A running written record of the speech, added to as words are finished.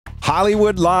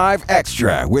Hollywood Live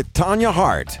Extra with Tanya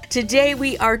Hart. Today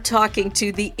we are talking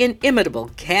to the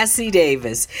inimitable Cassie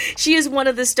Davis. She is one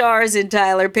of the stars in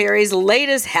Tyler Perry's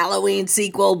latest Halloween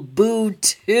sequel, Boo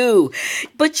 2.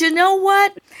 But you know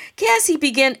what? Cassie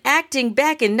began acting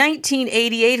back in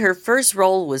 1988. Her first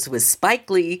role was with Spike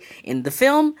Lee in the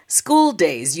film School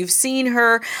Days. You've seen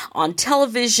her on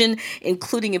television,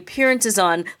 including appearances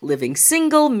on Living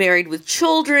Single, Married with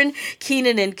Children,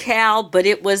 Kenan and Cal, but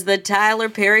it was the Tyler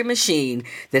Perry machine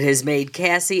that has made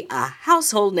Cassie a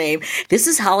household name. This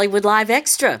is Hollywood Live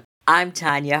Extra. I'm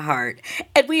Tanya Hart,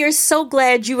 and we are so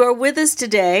glad you are with us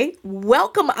today.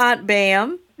 Welcome, Aunt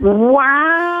Bam.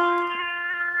 Wow,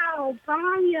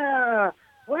 Tanya,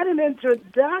 what an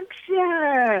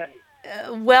introduction.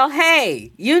 Well,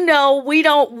 hey, you know we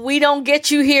don't get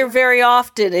you here very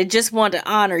often, and just want to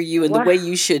honor you in the way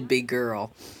you should be,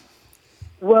 girl.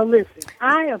 Well, listen,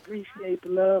 I appreciate the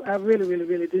love. I really, really,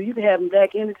 really do. You can have him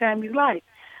back anytime you like.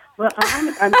 Well,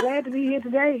 I'm glad to be here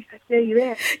today. I tell you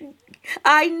that.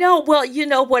 I know. Well, you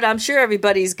know what? I'm sure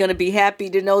everybody's going to be happy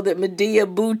to know that Medea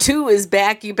Boo 2 is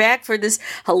back. You're back for this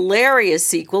hilarious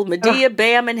sequel. Medea,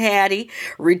 Bam, and Hattie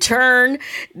return.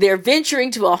 They're venturing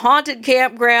to a haunted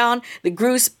campground. The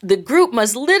group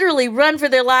must literally run for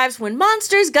their lives when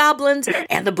monsters, goblins,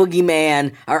 and the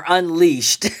boogeyman are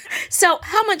unleashed. So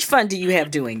how much fun do you have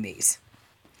doing these?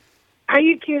 Are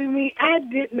you kidding me? I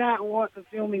did not want the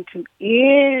filming to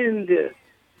end.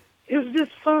 It was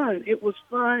just fun. It was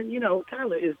fun. You know,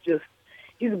 Tyler is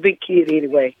he's a big kid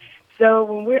anyway. So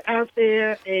when we're out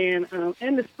there and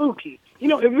it's spooky. You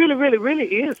know, it really, really, really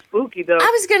is spooky, though. I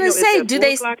was going to say, do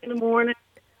they... 4 o'clock in the morning,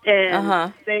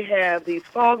 and they have these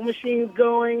fog machines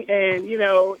going, and, you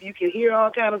know, you can hear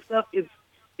all kind of stuff. It's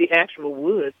the actual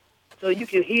woods. So you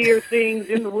can hear things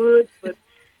in the woods, but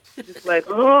it's like,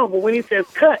 but when he says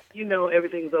cut, you know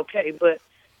everything's okay. But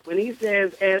when he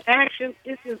says and action,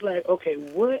 it's just like, okay,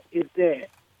 what is that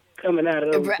coming out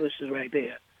of those bushes right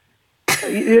there?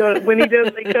 You know, when he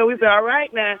does say cut, we say, all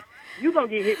right, now, you're going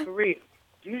to get hit for real.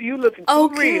 You looking too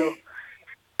real.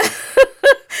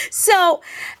 So,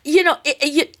 you know,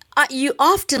 you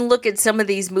often look at some of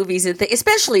these movies and think,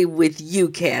 especially with you,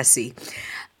 Cassie,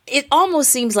 it almost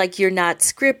seems like you're not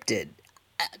scripted.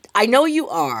 I know you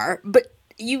are, but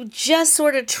you just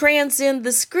sort of transcend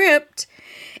the script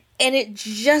and it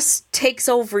just takes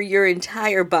over your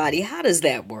entire body. How does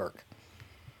that work?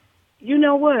 You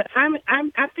know what?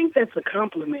 I think that's a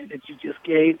compliment that you just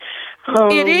gave.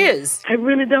 It is. I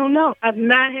really don't know. I've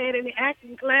not had any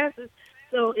acting classes,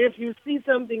 so if you see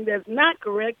something that's not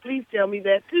correct, please tell me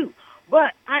that too.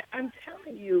 But I'm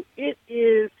telling you,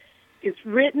 it's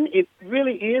written. It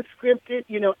really is scripted.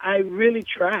 You know, I really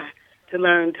try to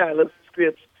learn Tyler's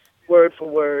scripts word for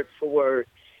word for word.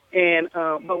 And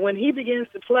but when he begins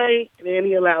to play, and then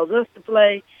he allows us to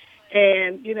play,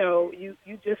 and, you know, you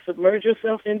just submerge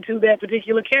yourself into that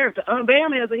particular character.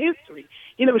 Bam has a history.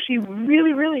 You know, she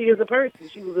really, really is a person.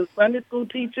 She was a Sunday school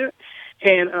teacher,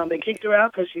 and they kicked her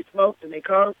out because she smoked, and they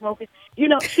caught her smoking. You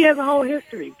know, she has a whole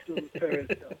history to her.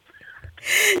 So.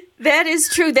 That is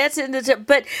true. That's in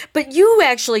the but you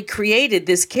actually created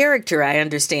this character, I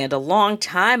understand, a long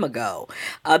time ago,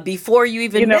 before you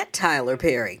even met Tyler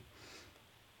Perry.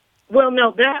 Well,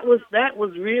 no, that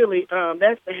was really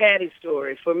that's the Hattie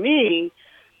story for me.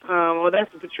 Or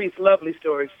that's the Patrice Lovely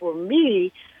story for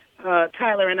me.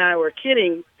 Tyler and I were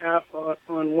kidding out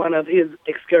on one of his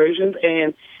excursions,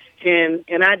 and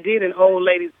I did an old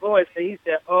lady's voice, and he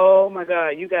said, "Oh my God,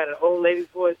 you got an old lady's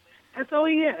voice." I said, oh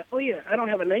yeah. I don't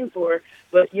have a name for her,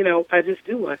 but, you know, I just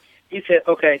do one. He said,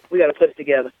 okay, we got to put it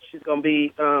together. She's going to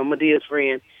be Medea's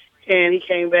friend. And he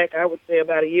came back, I would say,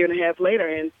 about a year and a half later,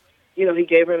 and, you know, he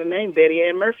gave her the name Betty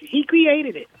Ann Murphy. He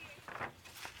created it.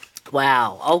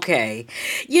 Wow, okay.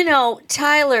 You know,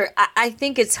 Tyler, I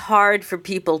think it's hard for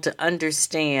people to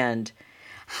understand,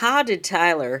 how did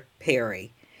Tyler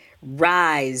Perry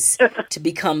rise to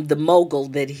become the mogul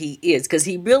that he is? Because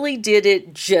he really did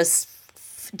it just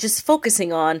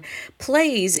focusing on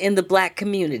plays in the black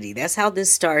community. That's how this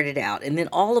started out. And then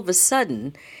all of a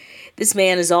sudden, this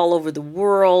man is all over the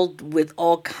world with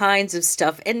all kinds of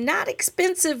stuff and not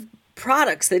expensive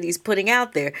products that he's putting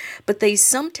out there, but they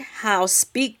somehow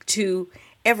speak to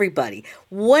everybody.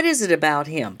 What is it about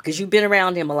him? Because you've been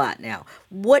around him a lot now.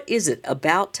 What is it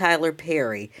about Tyler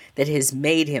Perry that has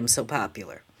made him so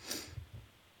popular?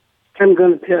 I'm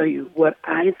going to tell you what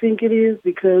I think it is,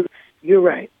 because you're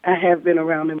right. I have been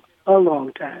around him a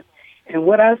long time. And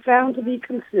what I found to be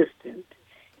consistent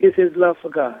is his love for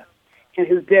God and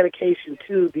his dedication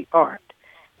to the art.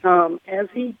 As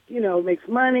he, you know, makes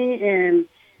money and,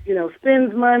 you know,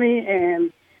 spends money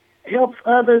and helps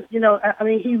others. I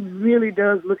mean, he really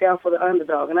does look out for the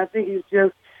underdog, and I think he's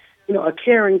just, a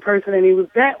caring person, and he was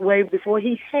that way before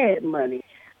he had money.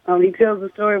 He tells the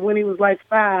story of when he was like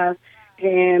 5,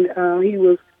 and he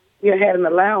was, had an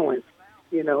allowance,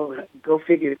 go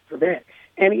figure for that.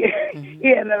 And he, he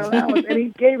had an allowance, and he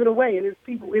gave it away, and his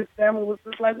family was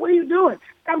just like, what are you doing?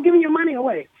 Stop giving your money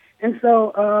away. And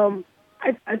so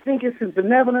I think it's his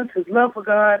benevolence, his love for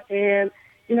God, and,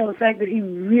 the fact that he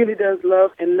really does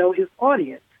love and know his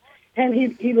audience. And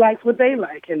he likes what they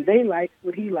like, and they like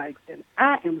what he likes. And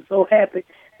I am so happy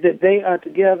that they are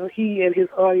together, he and his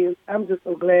audience. I'm just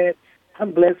so glad.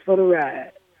 I'm blessed for the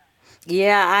ride.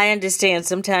 Yeah, I understand.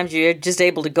 Sometimes you're just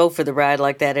able to go for the ride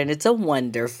like that, and it's a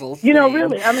wonderful thing.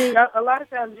 Really. I mean, a lot of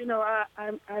times,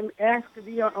 I'm asked to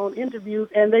be on interviews,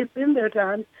 and they spend their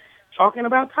time talking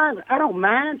about Tyler. I don't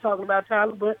mind talking about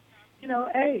Tyler, but,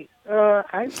 hey,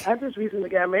 I just recently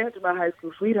got married to my high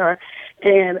school sweetheart,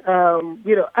 and,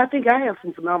 I think I have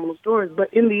some phenomenal stories.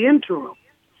 But in the interim,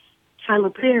 Tyler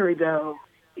Perry, though,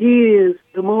 is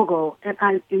the mogul, and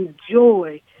I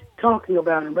enjoy talking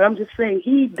about him. But I'm just saying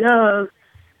he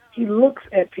looks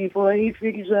at people and he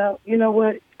figures out, you know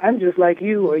what, I'm just like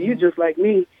you, or you just like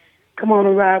me. Come on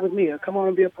and ride with me, or come on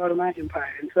and be a part of my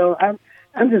empire. And so I'm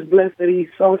just blessed that he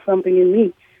saw something in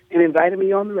me and invited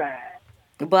me on the ride.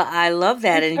 Well, I love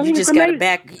that, and you just got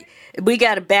to we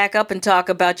got to back up and talk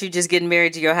about you just getting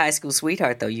married to your high school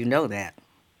sweetheart, though. You know that.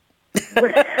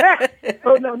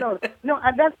 Oh, no.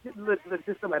 That's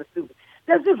just somebody stupid.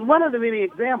 That's just one of the many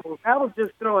examples. I was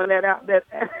just throwing that out.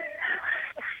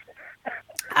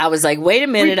 I was like, wait a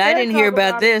minute, I didn't hear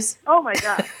about this. Oh, my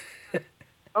God.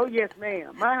 Oh, yes,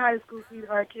 ma'am. My high school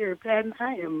sweetheart, Carrie Patton.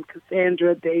 I am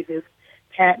Cassandra Davis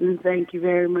Patton. Thank you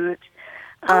very much.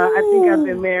 I think I've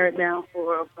been married now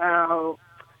for about,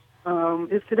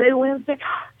 is today Wednesday?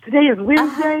 Today is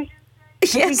Wednesday?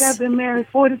 Yes. I think I've been married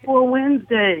 44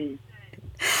 Wednesdays.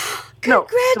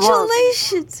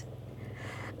 Congratulations.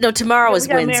 No, tomorrow is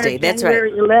Wednesday. That's right.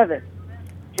 January 11th.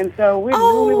 And so we're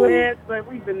newlyweds, but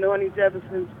we've been knowing each other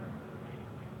since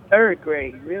 3rd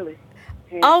grade, really.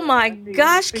 And my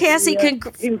gosh, Cassie.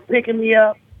 He was picking me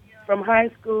up from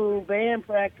high school band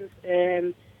practice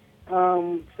and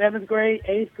 7th grade,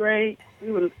 8th grade.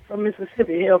 We were from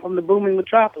Mississippi, from the booming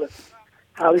metropolis,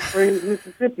 Holly Springs,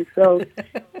 Mississippi. So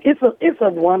it's a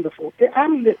wonderful.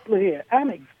 I'm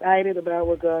excited about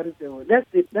what God is doing. That's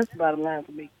it. That's the bottom line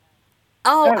for me.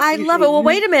 Oh, I love it. Well,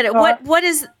 wait a minute. What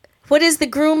is the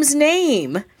groom's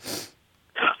name?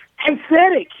 I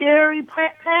said it, Carrie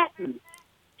Patton.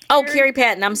 Oh, Carrie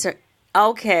Patton. I'm sorry.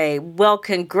 Okay. Well,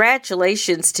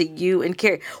 congratulations to you and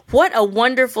Carrie. What a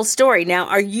wonderful story. Now,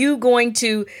 are you going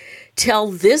to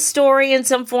tell this story in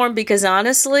some form? Because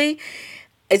honestly,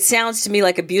 it sounds to me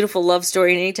like a beautiful love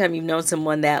story. And anytime you've known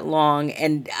someone that long,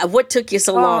 and what took you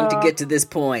so long to get to this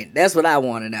point? That's what I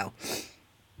want to know.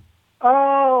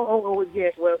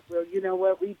 Yeah. Well, you know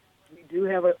what?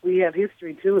 We have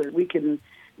history to it. We can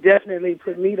definitely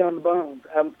put meat on the bones.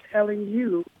 I'm telling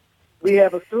you, we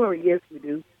have a story. Yes, we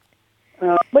do.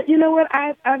 But you know what?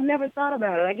 I've never thought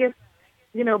about it. I guess,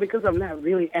 because I'm not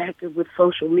really active with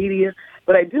social media,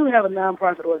 but I do have a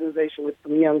nonprofit organization with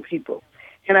some young people.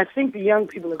 And I think the young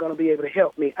people are going to be able to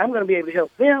help me. I'm going to be able to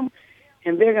help them,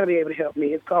 and they're going to be able to help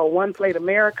me. It's called One Plate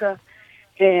America.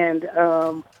 And,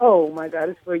 oh, my God,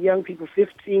 it's for young people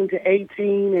 15 to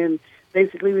 18. And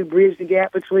basically we bridge the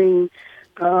gap between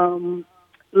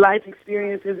life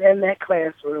experiences and that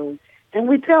classroom. And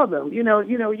we tell them,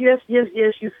 yes,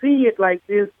 you see it like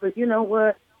this, but you know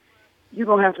what? You're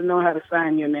going to have to know how to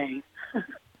sign your name.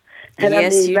 And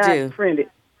yes, I mean, you not do. Print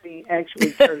it, the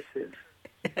actual cursive.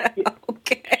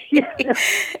 Okay.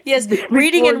 Yes,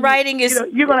 reading and writing is.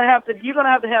 You're gonna have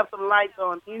to have some lights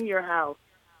on in your house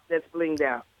that's blinged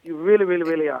out. You really, really,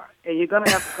 really are, and you're gonna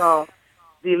have to call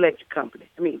the electric company.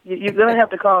 I mean, you're gonna have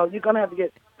to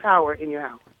get power in your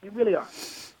house. You really are.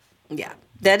 Yeah,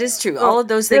 that is true. All of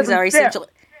those things are essential.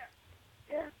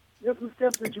 Yeah, there's some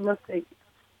steps that you must take,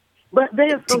 but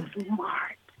they are so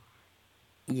smart.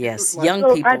 Yes, smart.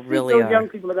 young people really those are. Young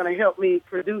people are gonna help me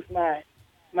produce my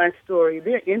story.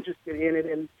 They're interested in it,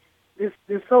 and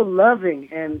they're so loving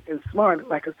and smart,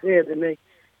 like I said, and they're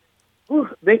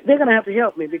going to have to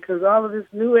help me because all of this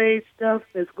new age stuff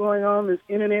that's going on, this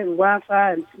internet and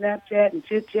Wi-Fi and Snapchat and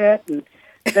chit-chat and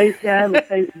FaceTime and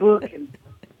Facebook and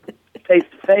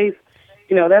face-to-face,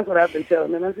 that's what I've been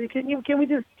telling them. I said, can we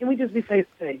just be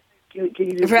face-to-face? Can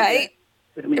you just right,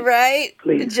 with me? Right,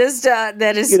 please? Just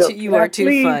that is you are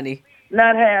too funny.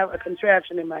 Not have a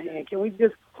contraption in my hand. Can we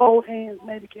just hold hands?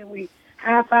 Maybe can we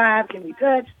high five? Can we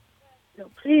touch?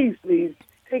 Please,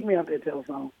 take me off that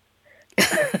telephone.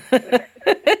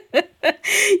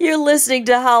 You're listening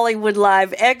to Hollywood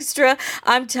Live Extra.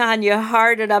 I'm Tanya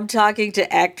Hart, and I'm talking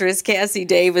to actress Cassie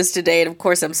Davis today. And of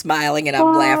course, I'm smiling and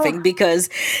I'm laughing because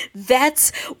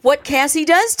that's what Cassie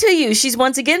does to you. She's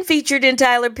once again featured in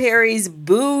Tyler Perry's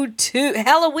Boo 2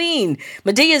 Halloween.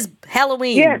 Medea's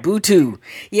Halloween, Yes. Boo 2.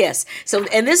 Yes. So,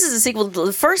 and this is a sequel.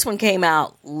 The first one came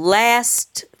out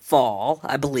last fall,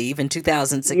 I believe, in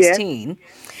 2016.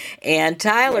 And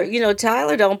Tyler,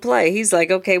 Tyler don't play. He's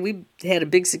like, okay, we had a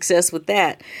big success with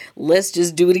that. Let's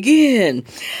just do it again.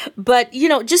 But,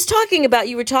 just talking about,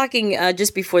 you were talking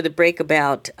just before the break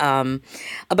about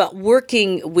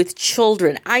working with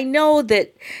children. I know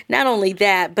that not only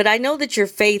that, but I know that your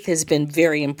faith has been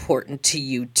very important to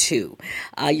you too,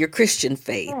 your Christian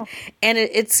faith. Oh. And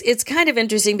it's kind of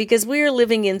interesting because we are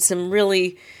living in some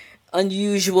really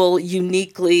unusual,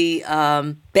 uniquely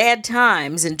bad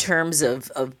times in terms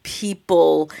of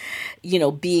people,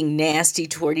 being nasty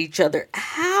toward each other.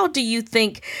 How do you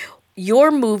think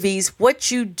your movies, what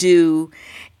you do,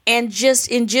 and just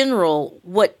in general,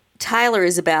 what Tyler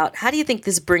is about, how do you think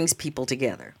this brings people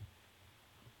together?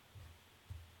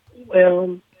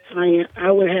 Well, Tanya,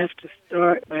 I would have to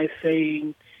start by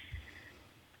saying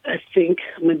I think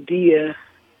Medea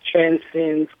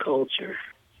transcends culture.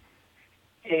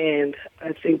 And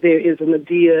I think there is a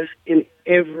Medea in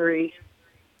every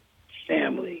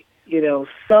family.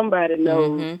 Somebody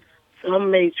knows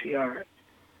some matriarch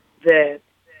that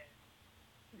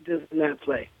does not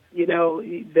play.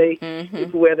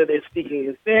 Whether they're speaking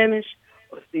in Spanish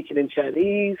or speaking in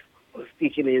Chinese or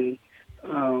speaking in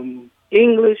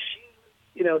English,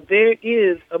 there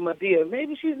is a Medea.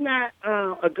 Maybe she's not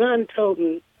a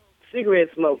gun-toting,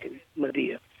 cigarette-smoking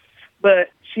Medea,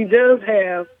 but she does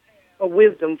have a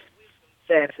wisdom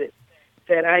facet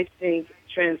that I think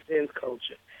transcends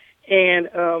culture. And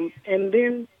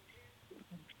then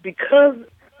because,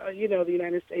 the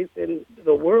United States and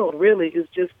the world really is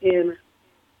just in,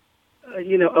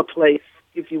 a place,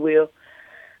 if you will,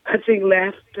 I think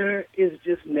laughter is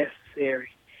just necessary.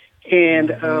 And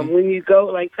when you go,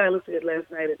 like Tyler said last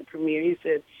night at the premiere, he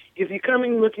said, if you're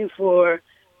coming looking for,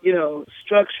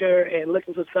 structure and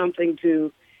looking for something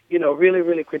to really,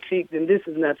 really critique, then this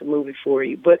is not the movie for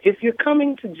you. But if you're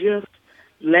coming to just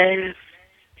laugh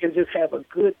and just have a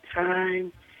good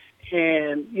time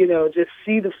and, just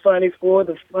see the funny for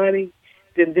the funny,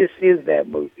 then this is that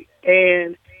movie.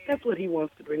 And that's what he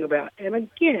wants to bring about. And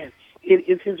again, it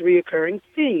is his reoccurring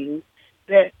theme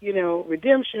that,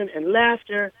 redemption and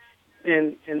laughter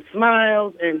and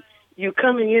smiles, and you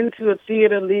coming into a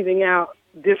theater leaving out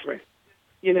different.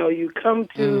 You come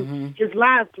to his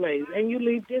live plays and you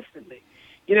leave differently.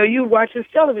 You watch his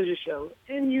television shows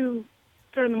and you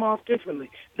turn them off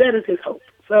differently. That is his hope.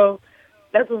 So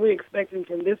that's what we're expecting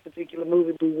from this particular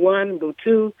movie, Boo 1, Boo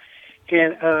 2.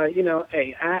 And,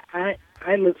 hey,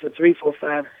 I look for 3, 4,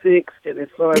 5, 6, and as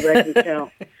far as I can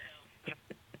count,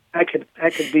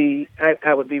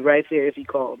 I would be right there if he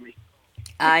called me.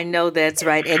 I know that's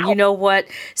right. And you know what?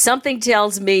 Something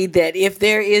tells me that if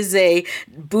there is a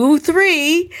Boo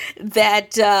 3,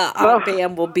 that our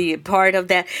band will be a part of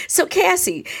that. So,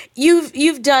 Cassie,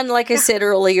 you've done, like I said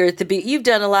earlier, you've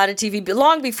done a lot of TV. But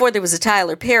long before there was a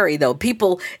Tyler Perry, though,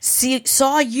 people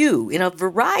saw you in a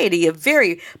variety of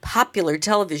very popular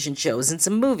television shows and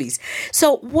some movies.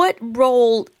 So what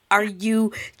role are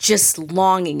you just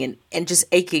longing and just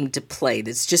aching to play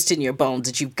that's just in your bones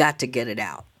that you've got to get it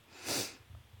out?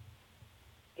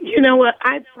 You know what?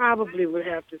 I probably would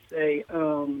have to say,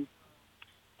 Law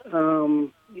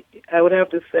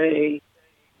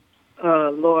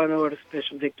and Order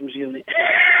Special Victims Unit. I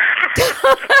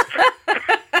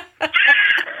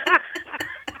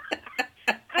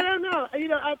don't know.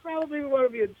 I probably want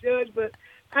to be a judge, but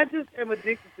I just am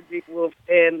addicted to Dick Wolf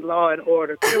and Law and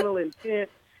Order, Criminal Intent.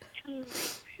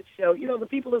 So, the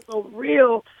people are so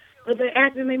real, but they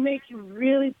act and they make you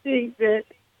really think that.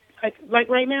 Like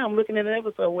right now, I'm looking at an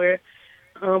episode where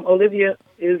Olivia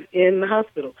is in the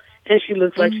hospital, and she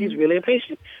looks like she's really a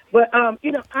patient. But,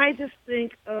 I just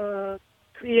think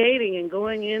creating and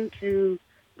going into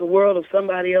the world of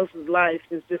somebody else's life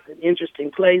is just an interesting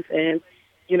place. And,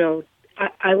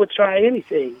 I would try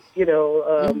anything.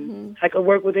 I could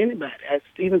work with anybody.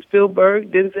 Steven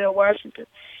Spielberg, Denzel Washington,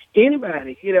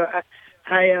 anybody.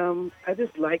 I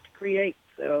just like to create.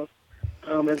 So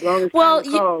as long as time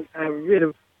calls, I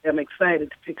really am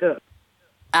excited to pick up.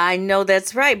 I know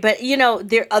that's right. But,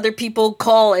 there other people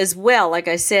call as well, like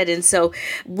I said. And so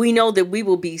we know that we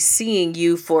will be seeing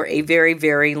you for a very,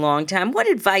 very long time. What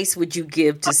advice would you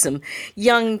give to some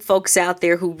young folks out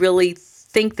there who really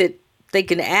think that they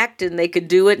can act and they could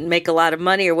do it and make a lot of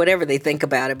money or whatever they think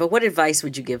about it. But what advice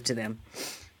would you give to them?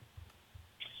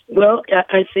 Well,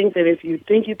 I think that if you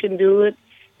think you can do it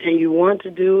and you want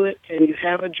to do it and you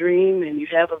have a dream and you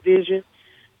have a vision,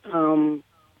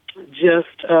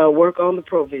 just work on the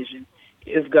provision.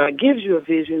 If God gives you a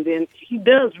vision, then He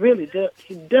does really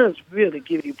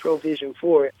give you provision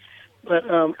for it. But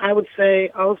I would say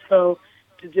also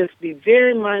to just be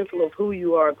very mindful of who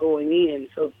you are going in,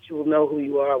 so that you will know who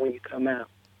you are when you come out,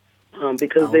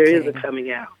 because there is a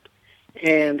coming out,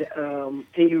 and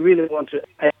you really want to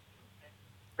act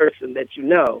person that you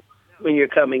know when you're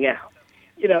coming out.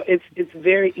 You know, it's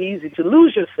very easy to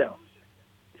lose yourself.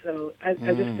 So I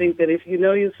just think that if you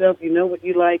know yourself, you know what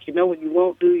you like, you know what you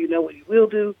won't do, you know what you will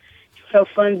do, you have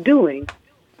fun doing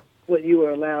what you are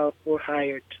allowed or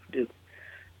hired to do.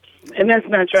 And that's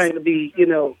not trying to be,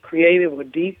 creative or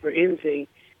deep or anything.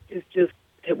 It's just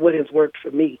what has worked for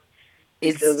me.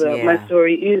 Because my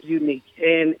story is unique,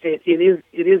 and it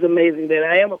is amazing that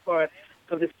I am a part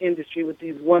of this industry with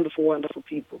these wonderful, wonderful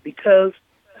people. Because,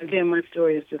 again, my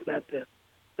story is just not the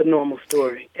normal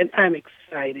story. And I'm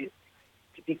excited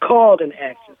to be called an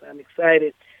actress. I'm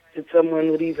excited that someone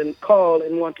would even call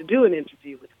and want to do an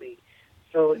interview with me.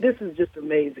 So this is just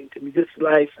amazing to me. This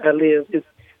life I live, this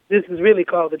is really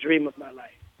called the dream of my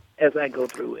life as I go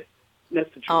through it.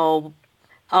 That's the truth.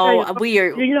 We are...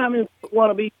 You know how many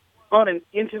want to be on an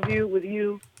interview with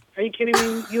you? Are you kidding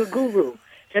me? You're a guru.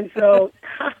 And so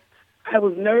I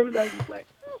was nervous. I was just like,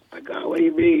 oh, my God, what do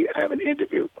you mean? I have an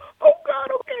interview. Oh,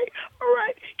 God, okay. All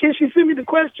right. Can she send me the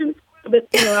questions? But,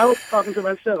 I was talking to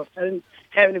myself. I didn't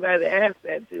have anybody to ask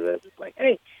that to. I was just like,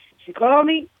 hey, she called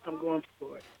me. I'm going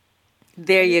for it.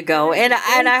 There you go. And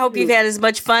I hope you've had as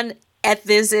much fun at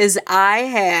this as I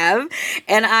have.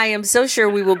 And I am so sure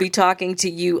we will be talking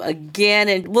to you again.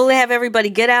 And we'll have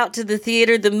everybody get out to the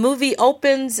theater. The movie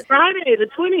opens Friday, the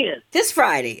 20th. This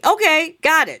Friday. Okay,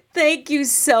 got it. Thank you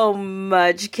so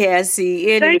much,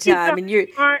 Cassie. Anytime. Thank you,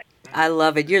 I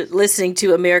love it. You're listening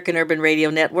to American Urban Radio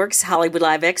Network's Hollywood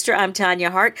Live Extra. I'm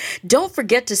Tanya Hart. Don't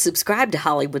forget to subscribe to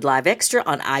Hollywood Live Extra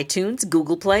on iTunes,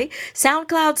 Google Play,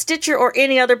 SoundCloud, Stitcher, or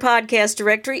any other podcast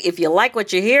directory. If you like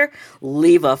what you hear,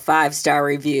 leave a 5-star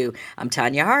review. I'm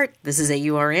Tanya Hart. This is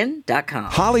AURN.com.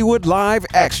 Hollywood Live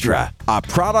Extra, a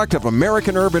product of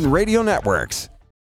American Urban Radio Networks.